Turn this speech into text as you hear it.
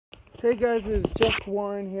Hey guys, it's just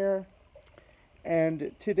Warren here,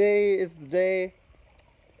 and today is the day.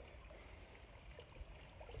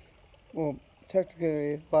 Well,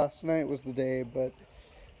 technically, last night was the day, but.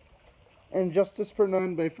 And Justice for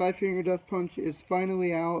None by Five Finger Death Punch is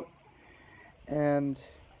finally out, and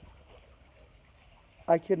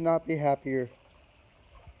I could not be happier.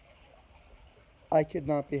 I could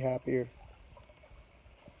not be happier.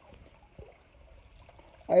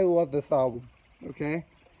 I love this album, okay?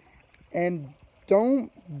 And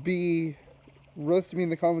don't be roasting me in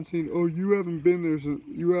the comments saying, "Oh, you haven't been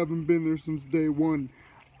there since day one."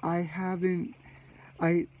 I haven't.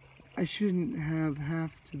 I shouldn't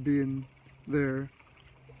have to been there.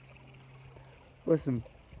 Listen,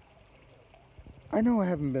 I know I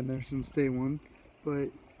haven't been there since day one, but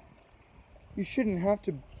you shouldn't have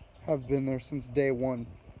to have been there since day one.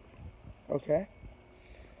 Okay?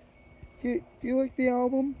 If you like the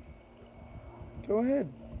album, go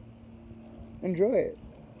ahead. Enjoy it.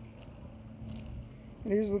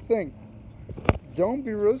 And here's the thing. Don't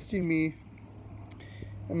be roasting me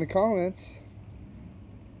in the comments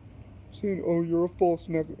saying, "Oh, you're a false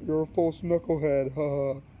knucklehead,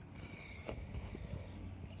 haha."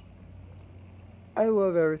 I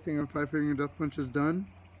love everything that Five Finger Death Punch has done,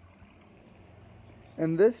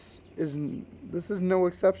 and this is no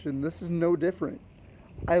exception. This is no different.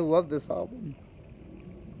 I love this album.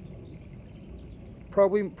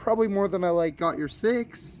 Probably more than I like Got Your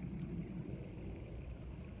Six.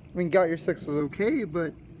 I mean, Got Your Six was okay,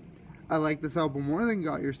 but I like this album more than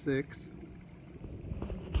Got Your Six.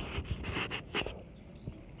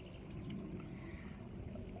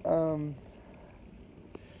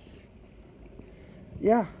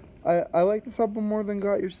 Yeah, I like this album more than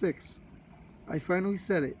Got Your Six. I finally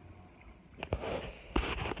said it.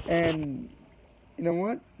 And you know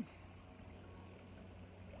what?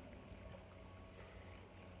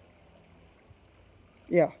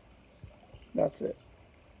 Yeah, that's it.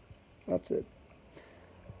 That's it.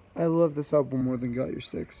 I love this album more than Got Your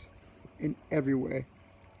Six in every way.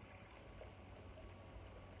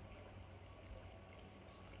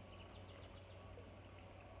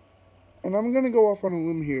 And I'm gonna go off on a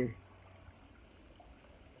limb here.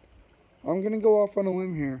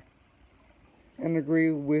 And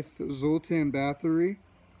agree with Zoltan Bathory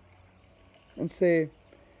and say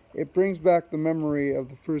it brings back the memory of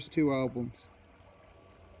the first two albums.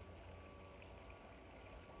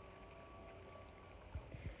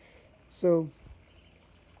 So,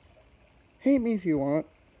 hate me if you want.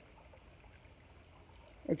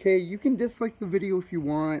 Okay, you can dislike the video if you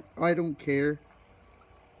want. I don't care.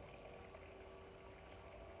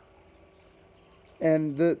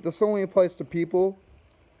 And this only applies to people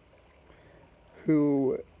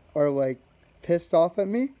who are like pissed off at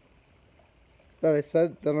me that I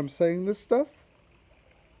said that I'm saying this stuff.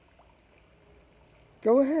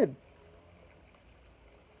 Go ahead.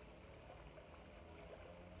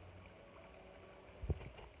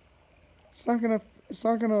 It's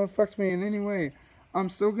not gonna affect me in any way. I'm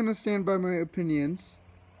still gonna stand by my opinions.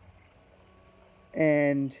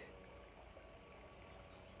 And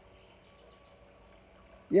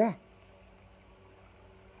yeah.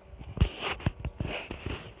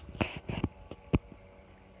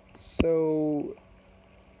 So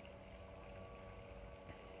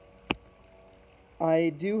I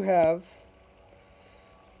do have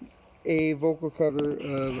a vocal cover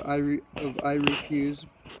of I Refuse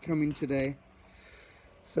coming today.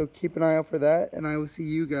 So keep an eye out for that, and I will see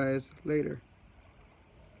you guys later.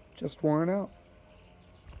 Just Warren out.